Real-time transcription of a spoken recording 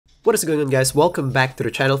What is going on, guys? Welcome back to the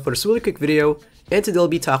channel for this really quick video, and today I'll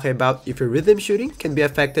be talking about if your rhythm shooting can be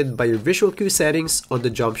affected by your visual cue settings on the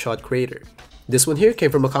jump shot creator. This one here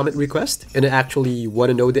came from a comment request, and I actually want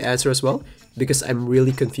to know the answer as well because I'm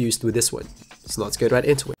really confused with this one. So let's get right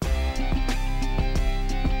into it.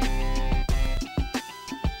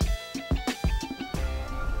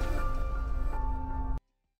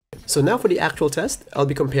 So now for the actual test, I'll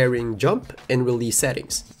be comparing jump and release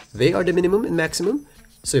settings. They are the minimum and maximum,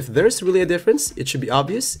 so if there's really a difference, it should be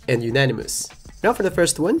obvious and unanimous. Now for the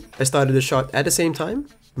first one, I started the shot at the same time,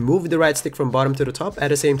 moved the right stick from bottom to the top at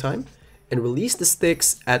the same time, and released the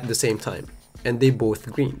sticks at the same time, and they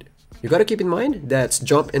both greened. You gotta keep in mind that's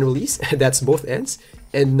jump and release, that's both ends,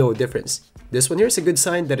 and no difference. This one here is a good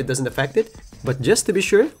sign that it doesn't affect it, but just to be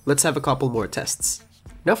sure, let's have a couple more tests.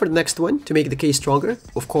 Now for the next one, to make the case stronger,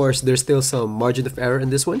 of course there's still some margin of error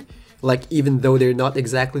in this one, like even though they're not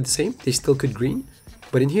exactly the same, they still could green.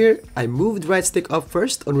 But in here, I moved right stick up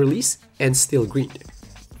first on release and still greened.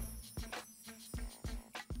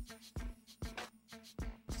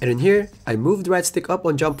 And in here, I moved right stick up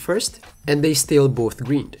on jump first and they still both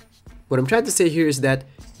greened. What I'm trying to say here is that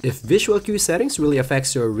if visual cue settings really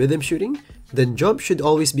affects your rhythm shooting, then jump should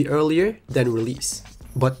always be earlier than release.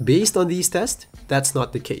 But based on these tests, that's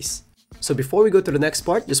not the case. So before we go to the next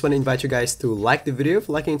part, just want to invite you guys to like the video if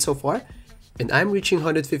you're liking it so far. And I'm reaching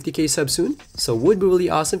 150k subs soon, so it would be really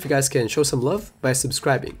awesome if you guys can show some love by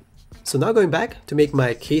subscribing. So now going back to make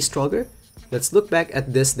my case stronger, let's look back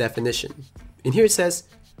at this definition. In here it says,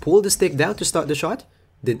 pull the stick down to start the shot,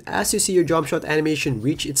 then as you see your jump shot animation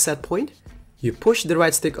reach its set point, you push the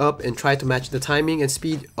right stick up and try to match the timing and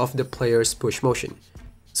speed of the player's push motion.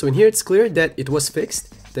 So in here it's clear that it was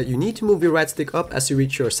fixed, that you need to move your right stick up as you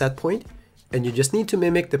reach your set point, and you just need to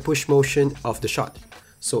mimic the push motion of the shot.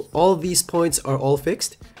 So all these points are all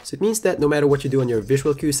fixed, so it means that no matter what you do on your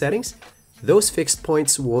visual cue settings, those fixed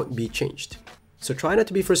points won't be changed. So try not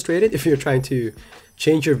to be frustrated if you're trying to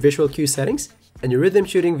change your visual cue settings, and your rhythm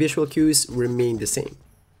shooting visual cues remain the same.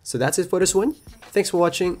 So that's it for this one. Thanks for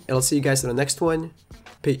watching, and I'll see you guys in the next one.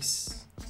 Peace.